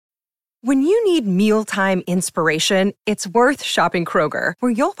When you need mealtime inspiration, it's worth shopping Kroger,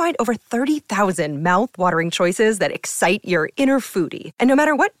 where you'll find over 30,000 mouth-watering choices that excite your inner foodie. And no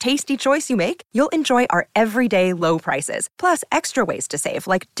matter what tasty choice you make, you'll enjoy our everyday low prices, plus extra ways to save,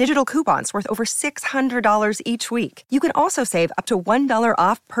 like digital coupons worth over $600 each week. You can also save up to $1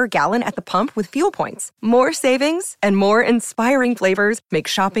 off per gallon at the pump with fuel points. More savings and more inspiring flavors make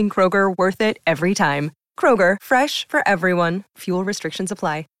shopping Kroger worth it every time. Kroger, fresh for everyone. Fuel restrictions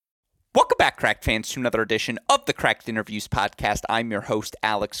apply. Welcome back, Cracked fans, to another edition of the Cracked Interviews podcast. I'm your host,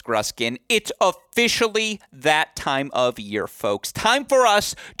 Alex Gruskin. It's officially that time of year, folks. Time for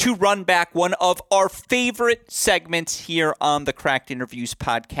us to run back one of our favorite segments here on the Cracked Interviews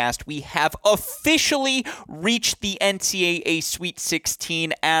podcast. We have officially reached the NCAA Sweet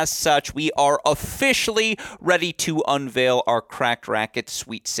 16. As such, we are officially ready to unveil our Cracked Racquet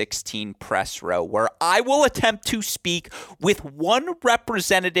Sweet 16 press row, where I will attempt to speak with one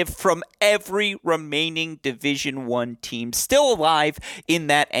representative from every remaining Division I team still alive in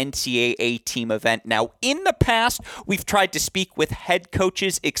that NCAA team event. Now, in the past, we've tried to speak with head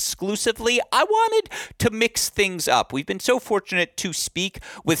coaches exclusively. I wanted to mix things up. We've been so fortunate to speak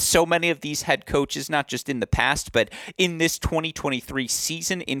with so many of these head coaches, not just in the past, but in this 2023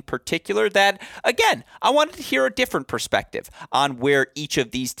 season in particular, that, again, I wanted to hear a different perspective on where each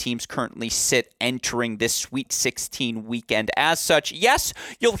of these teams currently sit entering this Sweet 16 weekend. As such, yes,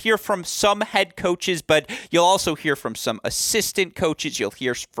 you'll hear from some head coaches, but you'll also hear from some assistant coaches. You'll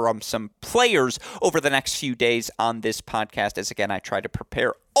hear from some players over the next few days on this podcast, as again, I try to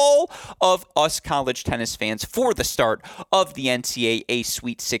prepare all of us college tennis fans for the start of the NCAA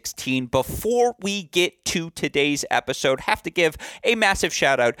Sweet 16. Before we get to today's episode, have to give a massive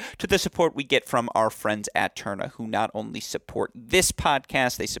shout out to the support we get from our friends at Tourna, who not only support this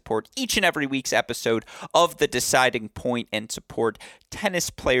podcast, they support each and every week's episode of The Deciding Point and support tennis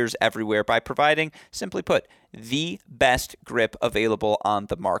players everywhere by providing, simply put, the best grip available on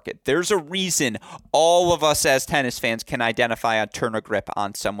the market. There's a reason all of us as tennis fans can identify a Tourna grip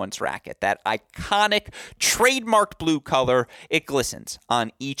on someone's racket. That iconic, trademarked blue color, it glistens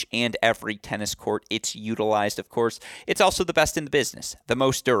on each and every tennis court it's utilized. Of course, it's also the best in the business, the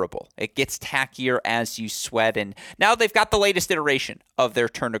most durable. It gets tackier as you sweat, and now they've got the latest iteration of their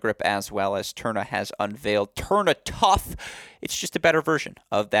Tourna grip as well, as Tourna has unveiled Tourna Tough. It's just a better version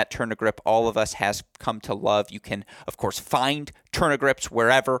of that Tourna grip all of us has come to love. You can, of course, find Tourna grips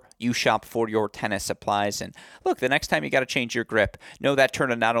wherever you shop for your tennis supplies. And look, the next time you got to change your grip, know that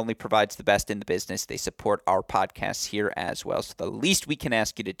Tourna not only provides the best in the business, they support our podcasts here as well. So the least we can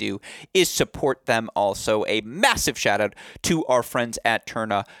ask you to do is support them also. A massive shout out to our friends at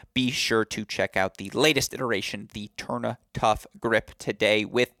Tourna. Be sure to check out the latest iteration, the Tourna Tough grip today.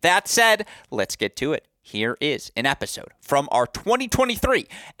 With that said, let's get to it. Here is an episode from our 2023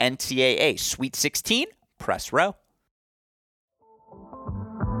 NCAA Sweet 16 press row.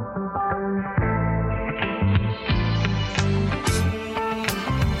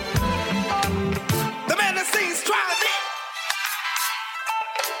 The man that sings tries it.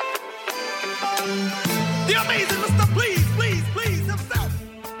 The amazing Mr. Please himself.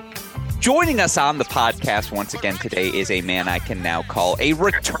 Joining us on the podcast once again today is a man I can now call a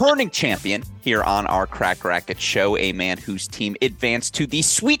returning champion here on our Crack Racket show, a man whose team advanced to the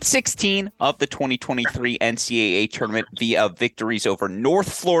Sweet 16 of the 2023 NCAA tournament via victories over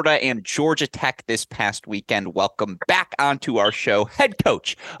North Florida and Georgia Tech this past weekend. Welcome back onto our show, head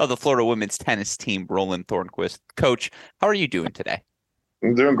coach of the Florida women's tennis team, Roland Thornqvist. Coach, how are you doing today?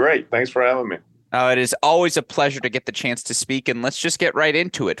 I'm doing great. Thanks for having me. It is always a pleasure to get the chance to speak, and let's just get right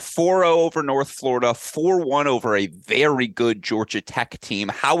into it. 4-0 over North Florida, 4-1 over a very good Georgia Tech team.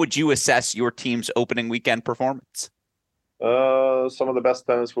 How would you assess your team's opening weekend performance? Some of the best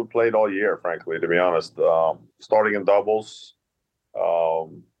tennis we've played all year, frankly, to be honest. Starting in doubles,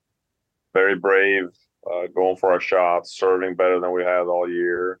 very brave, going for our shots, serving better than we had all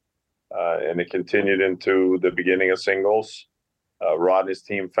year. And it continued into the beginning of singles. Rodney's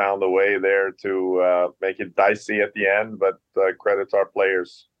team found a way there to make it dicey at the end, but credit to our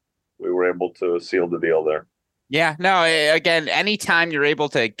players. We were able to seal the deal there. Yeah, no, again, anytime you're able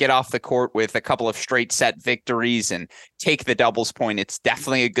to get off the court with a couple of straight set victories and take the doubles point, it's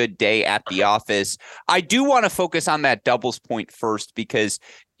definitely a good day at the office. I do want to focus on that doubles point first because,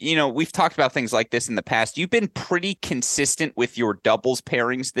 you know, we've talked about things like this in the past. You've been pretty consistent with your doubles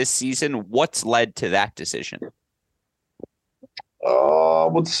pairings this season. What's led to that decision? I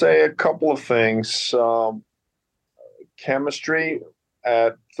would say a couple of things. Chemistry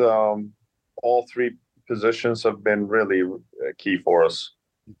at all three positions have been really key for us.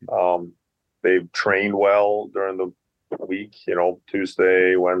 They've trained well during the week,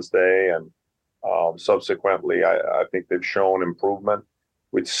 Tuesday, Wednesday, and subsequently, I think they've shown improvement.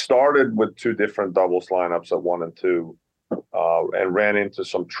 We started with two different doubles lineups at 1 and 2, and ran into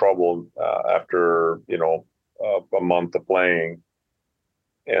some trouble after a month of playing.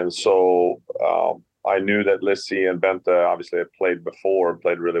 And so I knew that Lissy and Benta obviously had played before,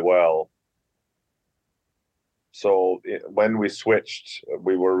 played really well. So when we switched,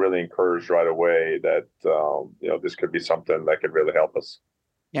 we were really encouraged right away that this could be something that could really help us.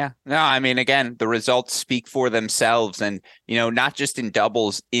 Yeah, no, I mean, again, the results speak for themselves, and not just in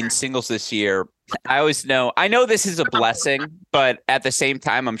doubles, in singles this year. I know this is a blessing, but at the same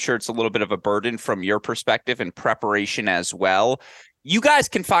time, I'm sure it's a little bit of a burden from your perspective and preparation as well. You guys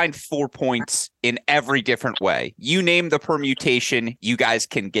can find 4 points in every different way. You name the permutation, you guys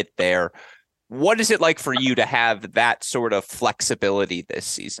can get there. What is it like for you to have that sort of flexibility this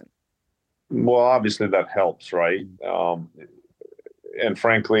season? Well, obviously that helps, right? And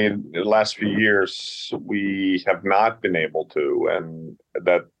frankly, in the last few years, we have not been able to, and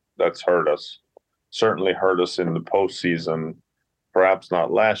that's hurt us. Certainly hurt us in the postseason, perhaps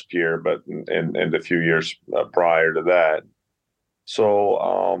not last year, but in the few years prior to that.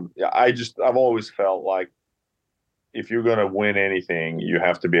 So I've always felt like if you're going to win anything, you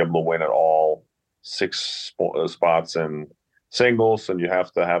have to be able to win at all 6 spots in singles, and you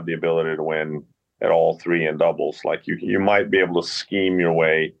have to have the ability to win at all 3 in doubles. Like you might be able to scheme your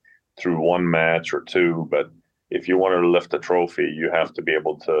way through one match or two, but if you want to lift a trophy, you have to be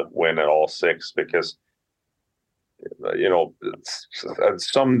able to win at all 6, because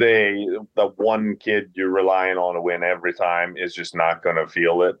someday the one kid you're relying on to win every time is just not going to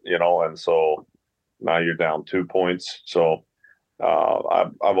feel it, and so now you're down 2 points. So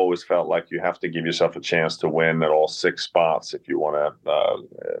I've always felt like you have to give yourself a chance to win at all 6 spots if you want to,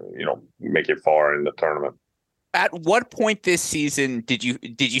 make it far in the tournament. At what point this season did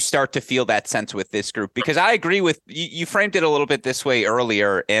you start to feel that sense with this group? Because I agree with you framed it a little bit this way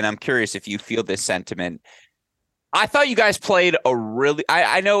earlier, and I'm curious if you feel this sentiment. I thought you guys played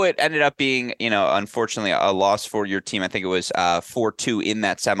I know it ended up being, unfortunately a loss for your team. I think it was 4-2 in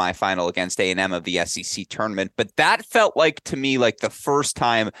that semifinal against A&M of the SEC tournament. But that felt like to me like the first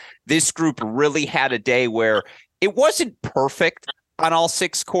time this group really had a day where it wasn't perfect on all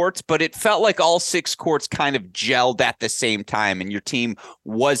 6 courts, but it felt like all 6 courts kind of gelled at the same time, and your team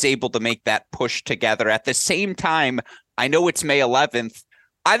was able to make that push together. At the same time, I know it's May 11th.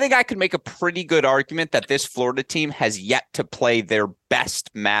 I think I could make a pretty good argument that this Florida team has yet to play their best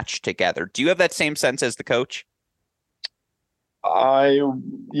match together. Do you have that same sense as the coach?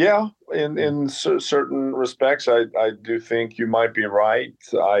 In certain respects, I do think you might be right.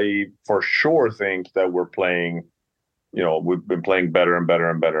 I for sure think that we're playing, we've been playing better and better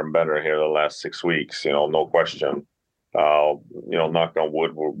and better and better here the last 6 weeks, no question. Knock on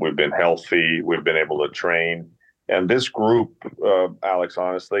wood, we've been healthy. We've been able to train. And this group, Alex,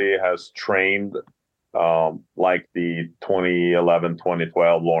 honestly, has trained like the 2011,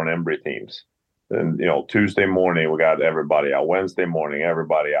 2012 Lauren Embry teams. And, Tuesday morning, we got everybody out. Wednesday morning,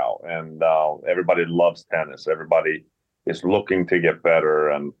 everybody out. And everybody loves tennis. Everybody is looking to get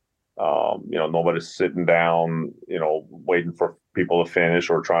better. And, nobody's sitting down, waiting for people to finish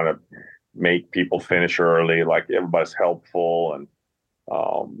or trying to make people finish early. Like, everybody's helpful. And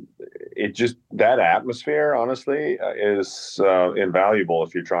it just, that atmosphere, honestly, is invaluable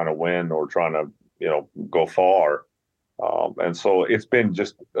if you're trying to win or trying to, go far. And so it's been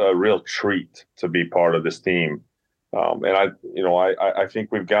just a real treat to be part of this team. And I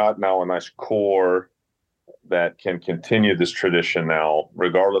think we've got now a nice core that can continue this tradition now,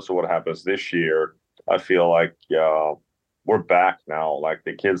 regardless of what happens this year. I feel like we're back now. Like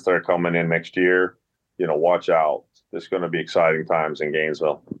the kids that are coming in next year, watch out. There's going to be exciting times in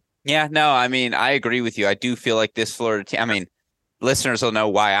Gainesville. Yeah, no, I mean, I agree with you. I do feel like this Florida team, I mean, listeners will know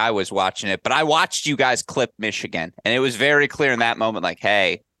why I was watching it, but I watched you guys clip Michigan, and it was very clear in that moment, like,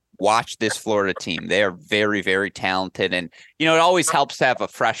 hey, watch this Florida team. They are very, very talented. And, it always helps to have a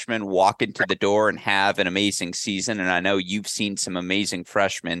freshman walk into the door and have an amazing season. And I know you've seen some amazing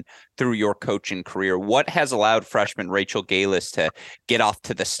freshmen through your coaching career. What has allowed freshman Rachel Galis to get off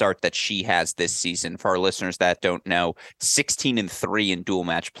to the start that she has this season? For our listeners that don't know, 16-3 in dual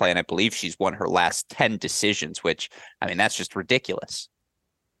match play. And I believe she's won her last 10 decisions, which, I mean, that's just ridiculous.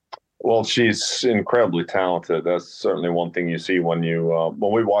 Well, she's incredibly talented. That's certainly one thing you see when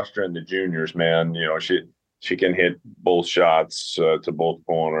we watched her in the juniors, man. She can hit both shots to both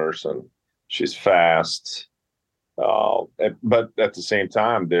corners, and she's fast. But at the same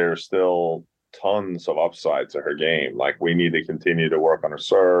time, there's still tons of upside to her game. Like, we need to continue to work on her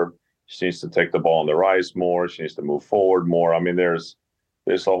serve. She needs to take the ball on the ice more. She needs to move forward more. I mean, there's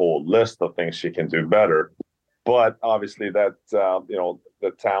a whole list of things she can do better. But obviously, that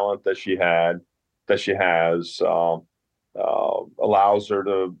the talent that she has allows her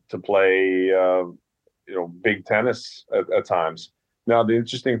to play big tennis at times. Now, the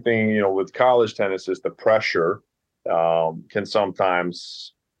interesting thing with college tennis is the pressure can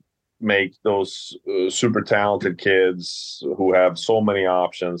sometimes make those super talented kids who have so many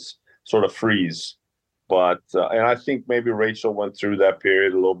options sort of freeze. But and I think maybe Rachel went through that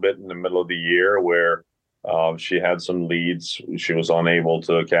period a little bit in the middle of the year where she had some leads she was unable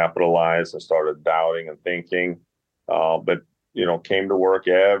to capitalize and started doubting and thinking. But came to work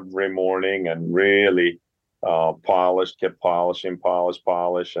every morning and really kept polishing,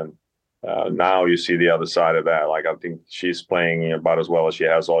 and now you see the other side of that. Like, I think she's playing about as well as she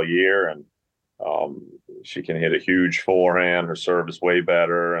has all year, and she can hit a huge forehand. Her serve is way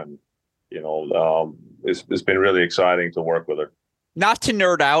better, and it's been really exciting to work with her. Not to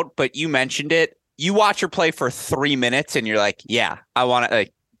nerd out, but you mentioned it. You watch her play for 3 minutes, and you're like, "Yeah, I want to.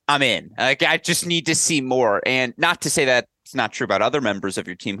 Like, I'm in. Like, I just need to see more." And not to say that it's not true about other members of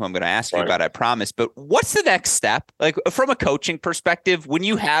your team who I'm going to ask you about, I promise. But what's the next step? Like, from a coaching perspective, when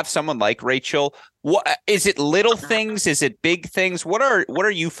you have someone like Rachel, what is it? Little things? Is it big things? What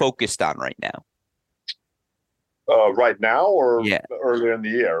are you focused on right now? Right now, or earlier in the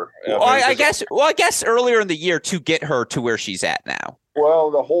year? I guess earlier in the year to get her to where she's at now.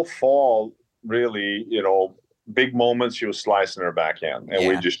 Well, the whole fall, really, big moments, she was slicing her backhand, and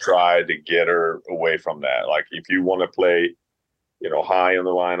we just tried to get her away from that. Like, if you want to play, high in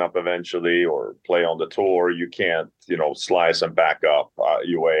the lineup eventually, or play on the tour, you can't, slice and back up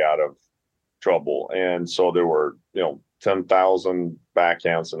your way out of trouble. And so there were, 10,000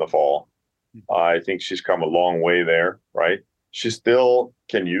 backhands in the fall. I think she's come a long way there, right? She still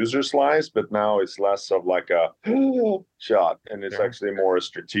can use her slice, but now it's less of like a shot, and it's actually more a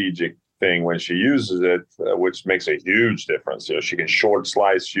strategic thing when she uses it, which makes a huge difference. She can short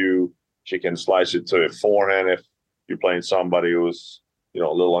slice you. She can slice it to a forehand if you're playing somebody who's a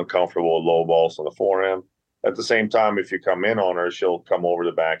little uncomfortable with low balls on the forehand. At the same time, if you come in on her, she'll come over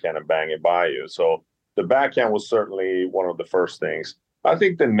the backhand and bang it by you. So the backhand was certainly one of the first things. I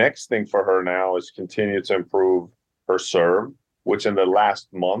think the next thing for her now is continue to improve her serve, which in the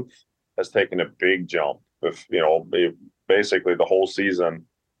last month has taken a big jump. Basically the whole season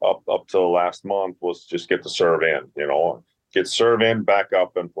up till last month was just get the serve in, get serve in, back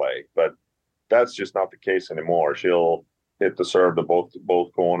up and play. But that's just not the case anymore. She'll hit the serve to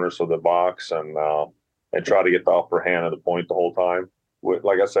both corners of the box and try to get the upper hand of the point the whole time.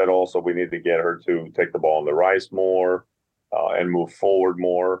 Like I said, also, we need to get her to take the ball on the ice more and move forward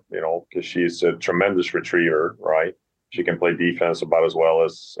more, because she's a tremendous retriever, right? She can play defense about as well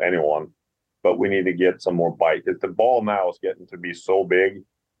as anyone, but we need to get some more bite. The ball now is getting to be so big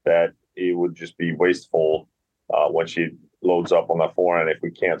that it would just be wasteful when she loads up on that forehand if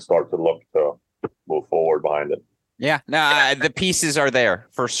we can't start to look to move forward behind it. Yeah, no, the pieces are there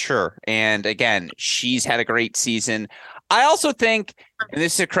for sure. And again, she's had a great season. I also think, and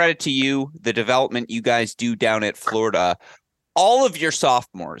this is a credit to you, the development you guys do down at Florida, all of your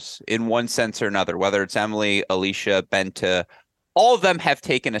sophomores in one sense or another, whether it's Emily, Alicia, Benta, all of them have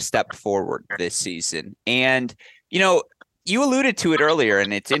taken a step forward this season. And, you alluded to it earlier,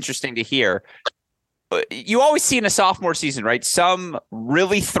 and it's interesting to hear. You always see in a sophomore season, right? Some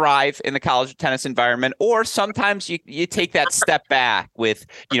really thrive in the college tennis environment, or sometimes you take that step back with,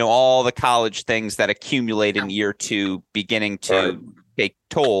 all the college things that accumulate in year two beginning to take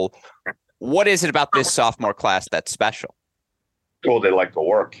toll. What is it about this sophomore class that's special? Well, they like to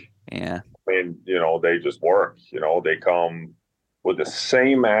work. Yeah. I mean, they just work. They come with the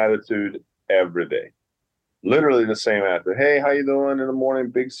same attitude every day. Literally the same attitude. Hey, how you doing in the morning?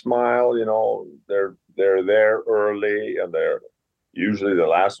 Big smile. They're there early, and they're usually the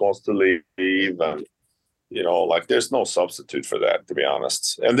last ones to leave. And there's no substitute for that, to be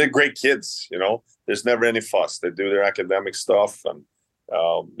honest. And they're great kids. There's never any fuss. They do their academic stuff, and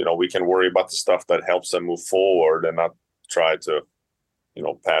we can worry about the stuff that helps them move forward and not try to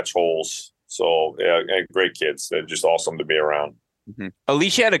patch holes. So yeah, great kids. They're just awesome to be around. Mm-hmm.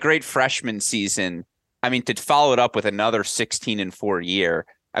 Alicia had a great freshman season. I mean, to follow it up with another 16-4 year.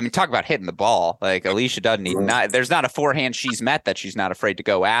 I mean, talk about hitting the ball. Like, Alicia doesn't need there's not a forehand she's met that she's not afraid to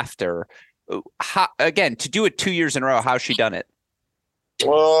go after. Again, to do it 2 years in a row, how's she done it?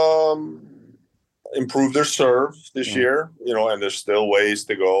 Improved their serve this year, and there's still ways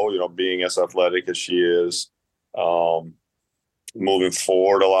to go, being as athletic as she is, moving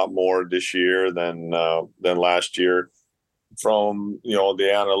forward a lot more this year than last year. from the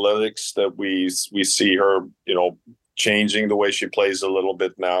analytics that we see her changing the way she plays a little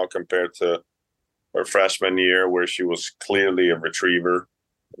bit now compared to her freshman year, where she was clearly a retriever.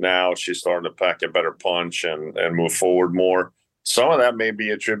 Now she's starting to pack a better punch and move forward more. Some of that may be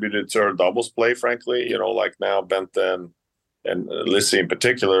attributed to her doubles play, frankly. Like now Benta and Lissy in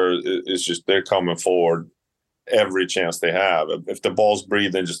particular is just, they're coming forward every chance they have. If the ball's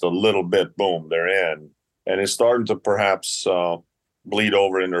breathing just a little bit, boom, they're in. And it's starting to perhaps bleed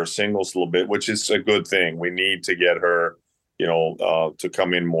over into her singles a little bit, which is a good thing. We need to get her, to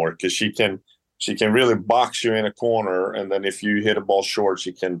come in more, because she can really box you in a corner, and then if you hit a ball short,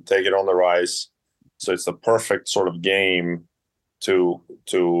 she can take it on the rise. So it's the perfect sort of game to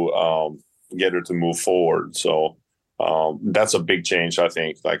get her to move forward. So that's a big change, I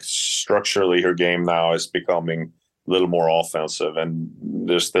think. Like structurally, her game now is becoming a little more offensive, and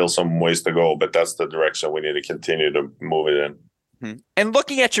there's still some ways to go, but that's the direction we need to continue to move it in. And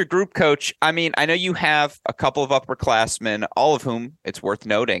looking at your group, Coach, I mean, I know you have a couple of upperclassmen, all of whom, it's worth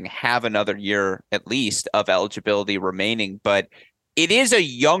noting, have another year at least of eligibility remaining, but it is a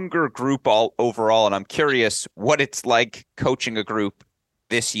younger group all overall, and I'm curious what it's like coaching a group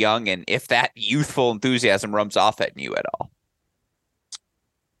this young and if that youthful enthusiasm rubs off at you at all.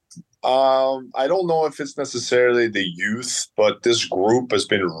 I don't know if it's necessarily the youth, but this group has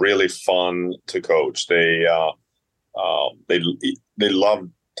been really fun to coach. They love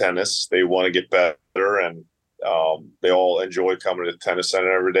tennis. They want to get better, and they all enjoy coming to the tennis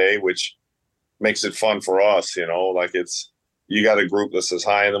center every day, which makes it fun for us. Like you got a group that says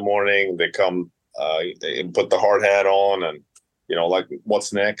hi in the morning. They come, they put the hard hat on, and like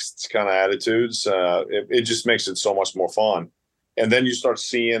what's next kind of attitudes. It just makes it so much more fun. And then you start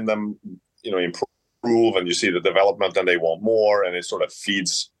seeing them, improve, and you see the development, and they want more, and it sort of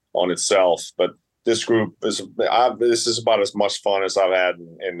feeds on itself. But this group this is about as much fun as I've had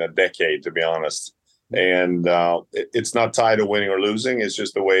in a decade, to be honest. And it's not tied to winning or losing. It's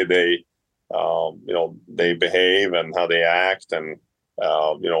just the way they, they behave and how they act, and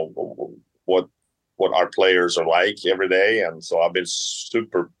what our players are like every day. And so I've been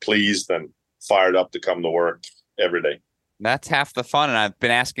super pleased and fired up to come to work every day. That's half the fun, and I've been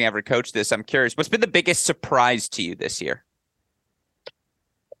asking every coach this. I'm curious, what's been the biggest surprise to you this year?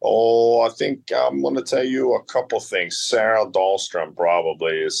 Oh, I think I'm going to tell you a couple things. Sarah Dahlstrom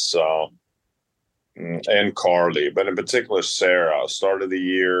probably is, and Carly, but in particular Sarah. Started the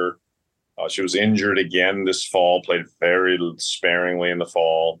year, she was injured again this fall, played very sparingly in the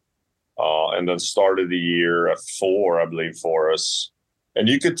fall, and then started the year at 4, I believe, for us. And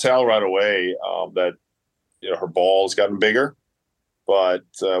you could tell right away that her ball's gotten bigger, but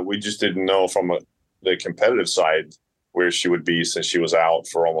we just didn't know from the competitive side where she would be, since she was out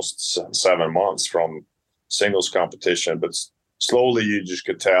for almost 7 months from singles competition. But slowly you just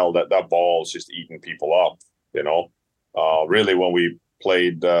could tell that ball is just eating people up, really when we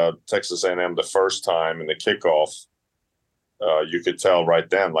played Texas A&M the first time in the kickoff, you could tell right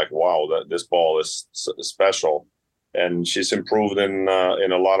then, like, wow, that this ball is special. And she's improved in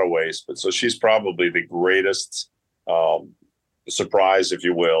a lot of ways. But so she's probably the greatest surprise, if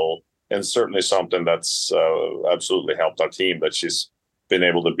you will, and certainly something that's absolutely helped our team, that she's been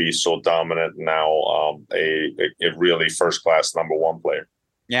able to be so dominant now, a really first-class number 1 player.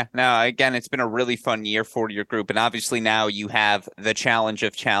 Yeah, no, again, it's been a really fun year for your group. And obviously now you have the challenge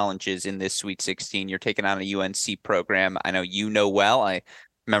of challenges in this Sweet 16. You're taking on a UNC program I know well.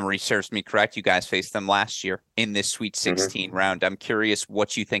 Memory serves me correct, you guys faced them last year in this Sweet 16 round. I'm curious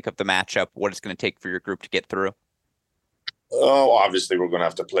what you think of the matchup, what it's going to take for your group to get through. Oh, obviously we're going to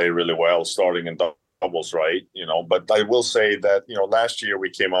have to play really well starting in doubles, right? But I will say that, last year we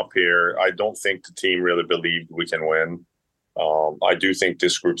came up here, I don't think the team really believed we can win. I do think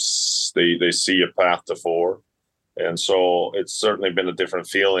this group, they see a path to 4. And so it's certainly been a different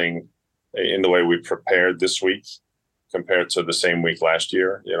feeling in the way we prepared this week compared to the same week last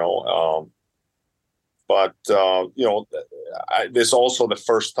year, But this also the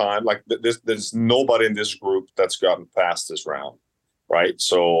first time, like there's nobody in this group that's gotten past this round, right?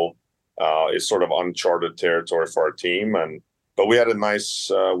 So it's sort of uncharted territory for our team. But we had a nice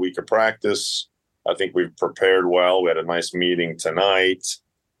week of practice. I think we've prepared well. We had a nice meeting tonight.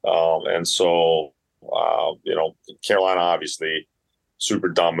 And so, Carolina, obviously super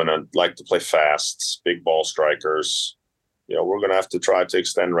dominant, like to play fast, big ball strikers. We're going to have to try to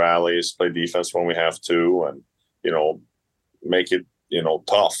extend rallies, play defense when we have to, and, make it,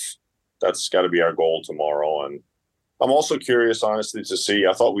 tough. That's got to be our goal tomorrow. And I'm also curious, honestly, to see,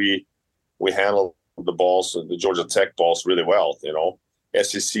 I thought we handled the balls, the Georgia Tech balls really well,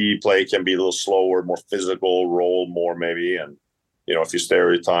 SEC play can be a little slower, more physical, roll more maybe. And, if you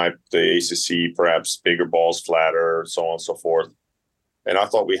stereotype the ACC, perhaps bigger balls, flatter, so on and so forth. And I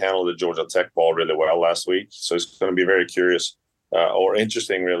thought we handled the Georgia Tech ball really well last week. So it's going to be very curious or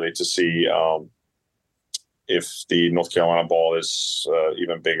interesting, really, to see if the North Carolina ball is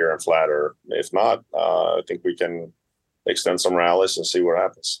even bigger and flatter. If not, I think we can extend some rallies and see what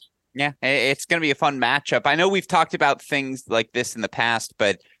happens. Yeah, it's going to be a fun matchup. I know we've talked about things like this in the past,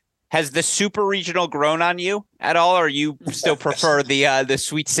 but has the Super Regional grown on you at all, or you still prefer the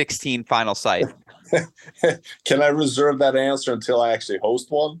Sweet-16 final site? Can I reserve that answer until I actually host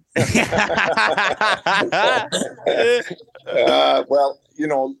one? Well,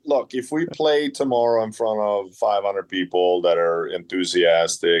 look, if we play tomorrow in front of 500 people that are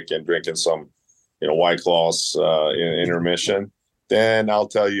enthusiastic and drinking some, White Claws in intermission, then I'll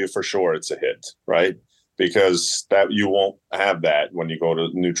tell you for sure it's a hit, right? Because that you won't have that when you go to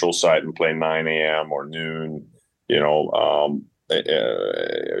neutral site and play 9 a.m. or noon, in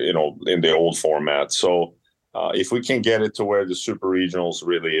the old format. So if we can get it to where the Super Regionals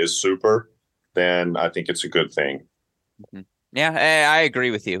really is super, then I think it's a good thing. Mm-hmm. Yeah, I agree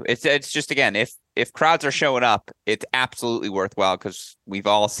with you. It's just, again, if crowds are showing up, it's absolutely worthwhile because we've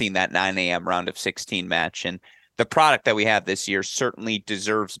all seen that 9 a.m. round of 16 match, and the product that we have this year certainly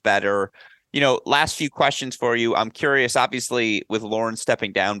deserves better. Last few questions for you. I'm curious, obviously, with Lauren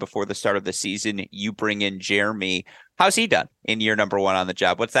stepping down before the start of the season, you bring in Jeremy. How's he done in year number one on the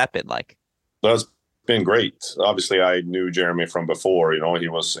job? What's that been like? That's been great. Obviously, I knew Jeremy from before. He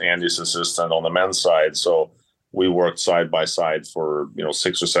was Andy's assistant on the men's side. So we worked side by side for,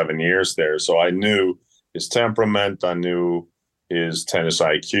 6 or 7 years there. So I knew his temperament. I knew his tennis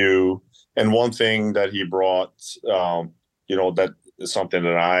IQ. And one thing that he brought, that is something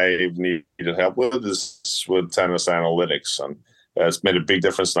that I needed help with is with tennis analytics. And it's made a big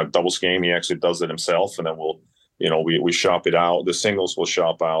difference in our doubles game. He actually does it himself. And then we shop it out. The singles will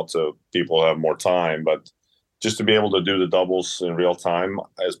shop out to people who have more time. But just to be able to do the doubles in real time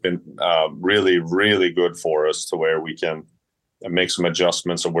has been really, really good for us, to where we can make some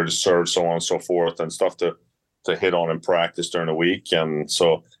adjustments of where to serve, so on and so forth, and stuff to hit on in practice during the week. And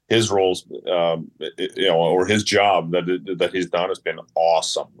so his roles, or his job that he's done has been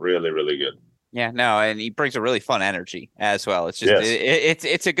awesome. Really, really good. Yeah, no, and he brings a really fun energy as well. It's just,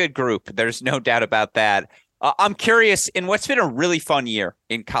 it's a good group. There's no doubt about that. I'm curious, in what's been a really fun year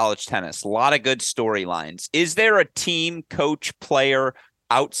in college tennis, a lot of good storylines. Is there a team, coach, player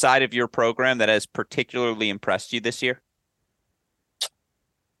outside of your program that has particularly impressed you this year?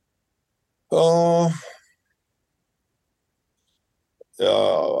 Well,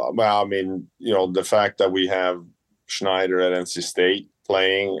 I mean, the fact that we have Schneider at NC State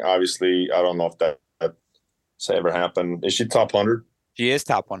playing, obviously, I don't know if that's ever happened. Is she top 100? She is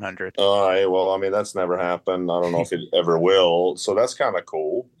top 100. Well, I mean, that's never happened. I don't know if it ever will. So that's kind of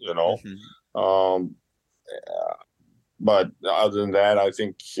cool, Mm-hmm. But other than that, I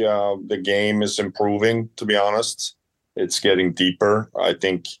think the game is improving, to be honest. It's getting deeper. I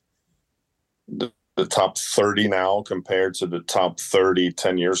think the top 30 now compared to the top 30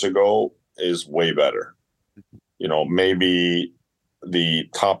 10 years ago is way better. Maybe the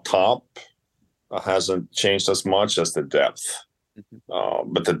top hasn't changed as much as the depth.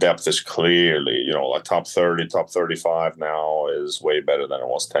 But the depth is clearly, like top 30, top 35 now is way better than it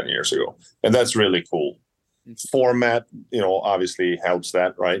was 10 years ago. And that's really cool. Format, obviously helps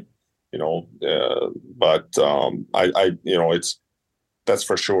that, right? That's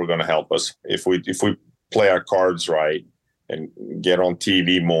for sure going to help us if we play our cards right and get on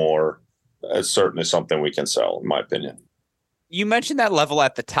TV more. It's certainly something we can sell, in my opinion. You mentioned that level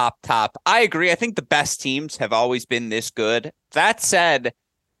at the top. I agree. I think the best teams have always been this good. That said,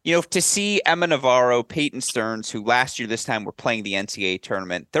 to see Emma Navarro, Peyton Stearns, who last year this time were playing the NCAA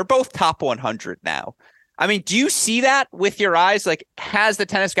tournament, they're both top 100 now. I mean, do you see that with your eyes? Like, has the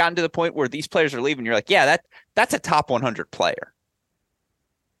tennis gotten to the point where these players are leaving? You're like, yeah, that's a top 100 player.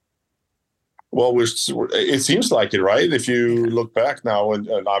 Well, it seems like it, right? If you look back now,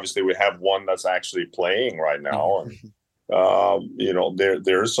 and obviously we have one that's actually playing right now. And,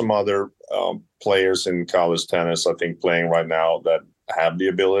 there are some other players in college tennis, I think, playing right now that have the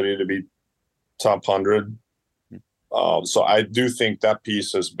ability to be top 100. So I do think that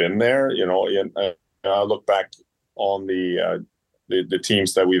piece has been there. And I look back on the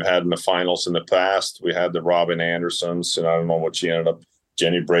teams that we've had in the finals in the past. We had the Robin Andersons, and I don't know what she ended up.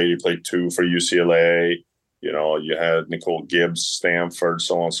 Jenny Brady played 2 for UCLA. You had Nicole Gibbs, Stanford,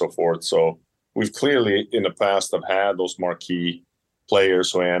 so on and so forth. So we've clearly in the past have had those marquee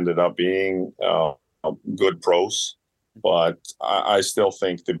players who ended up being good pros. But I still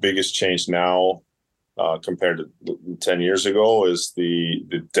think the biggest change now compared to 10 years ago is the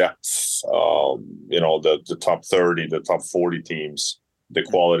depth, the top 30, the top 40 teams, the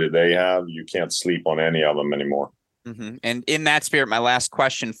quality they have. You can't sleep on any of them anymore. Mm-hmm. And in that spirit, my last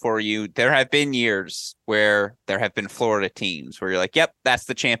question for you, there have been years where there have been Florida teams where you're like, yep, that's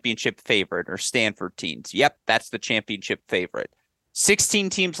the championship favorite, or Stanford teams. Yep, that's the championship favorite.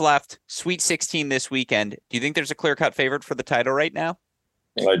 16 teams left, Sweet 16 this weekend. Do you think there's a clear-cut favorite for the title right now?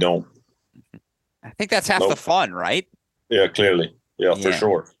 I don't. I think that's half the fun, right? Yeah, clearly. Yeah, for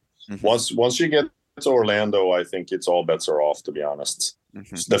sure. Mm-hmm. Once you get to Orlando, I think it's all bets are off, to be honest.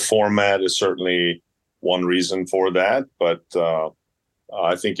 Mm-hmm. The format is certainly one reason for that, but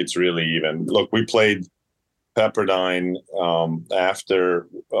I think it's really even. Look, we played Pepperdine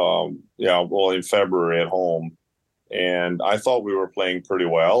in February at home, and I thought we were playing pretty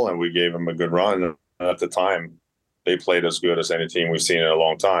well, and we gave them a good run. And at the time, they played as good as any team we've seen in a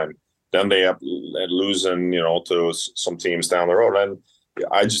long time. Then they have losing, to some teams down the road, and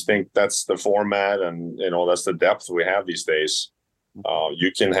I just think that's the format, and that's the depth we have these days.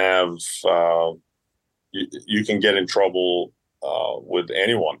 You can have. You can get in trouble with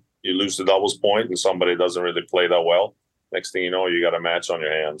anyone. You lose the doubles point and somebody doesn't really play that well. Next thing you know, you got a match on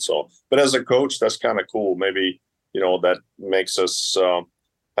your hands. So, but as a coach, that's kind of cool. Maybe, that makes us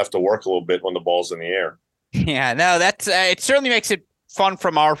have to work a little bit when the ball's in the air. Yeah, no, that's it certainly makes it fun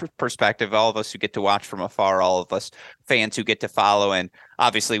from our perspective, all of us who get to watch from afar, all of us fans who get to follow. And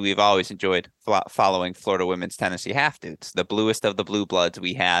obviously, we've always enjoyed following Florida women's tennis. You have to. It's the bluest of the blue bloods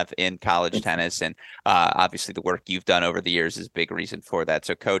we have in college tennis. And obviously, the work you've done over the years is a big reason for that.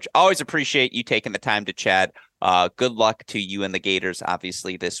 So, Coach, always appreciate you taking the time to chat. Good luck to you and the Gators,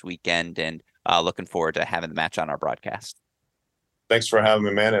 obviously, this weekend. And looking forward to having the match on our broadcast. Thanks for having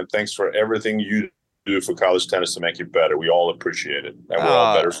me, man. And thanks for everything you do for college tennis to make it better. We all appreciate it, and we're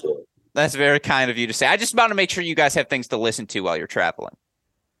all better for it. That's very kind of you to say. I just want to make sure you guys have things to listen to while you're traveling.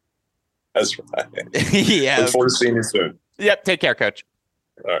 That's right. Yeah. Look forward to seeing you soon. Yep. Take care, Coach.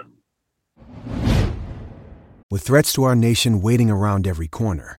 All right. With threats to our nation waiting around every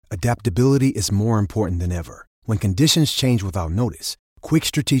corner, adaptability is more important than ever. When conditions change without notice, quick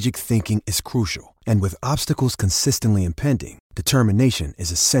strategic thinking is crucial. And with obstacles consistently impending, determination is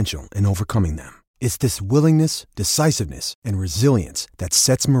essential in overcoming them. It's this willingness, decisiveness, and resilience that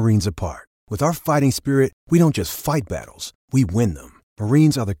sets Marines apart. With our fighting spirit, we don't just fight battles, we win them.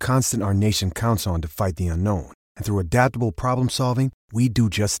 Marines are the constant our nation counts on to fight the unknown. And through adaptable problem solving, we do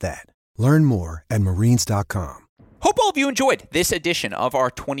just that. Learn more at marines.com. Hope all of you enjoyed this edition of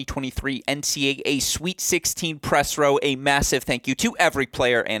our 2023 NCAA Sweet 16 press row. A massive thank you to every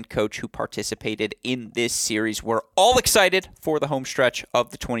player and coach who participated in this series. We're all excited for the home stretch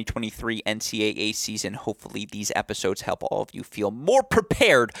of the 2023 NCAA season. Hopefully these episodes help all of you feel more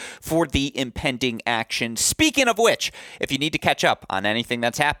prepared for the impending action. Speaking of which, if you need to catch up on anything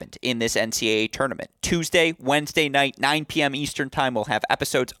that's happened in this NCAA tournament, Tuesday, Wednesday night, 9 p.m. Eastern Time, we'll have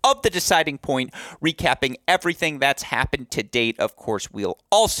episodes of The Deciding Point recapping everything that's happened to date. Of course, we'll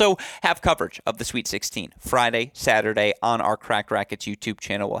also have coverage of the Sweet 16 Friday, Saturday on our Cracked Racquets YouTube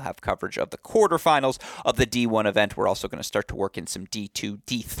channel. We'll have coverage of the quarterfinals of the D1 event. We're also going to start to work in some D2,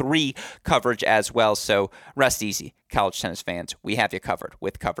 D3 coverage as well. So rest easy, college tennis fans. We have you covered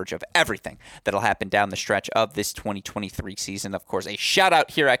with coverage of everything that'll happen down the stretch of this 2023 season. Of course, a shout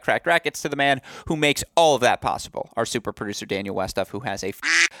out here at Cracked Racquets to the man who makes all of that possible, our super producer Daniel Westoff, who has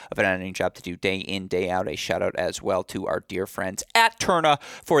of an editing job to do day in, day out. A shout out as well to our dear friends at Tourna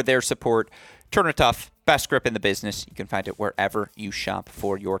for their support. Tourna Tough, best grip in the business. You can find it wherever you shop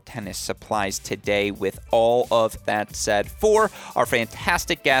for your tennis supplies today. With all of that said, for our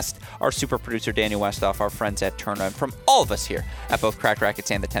fantastic guest, our super producer Daniel Westoff, our friends at Tourna, and from all of us here at both Cracked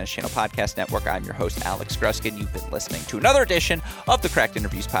Racquets and the Tennis Channel Podcast Network, I'm your host, Alex Gruskin. You've been listening to another edition of the Cracked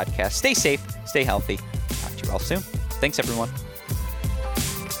Interviews Podcast. Stay safe, stay healthy. Talk to you all soon. Thanks, everyone.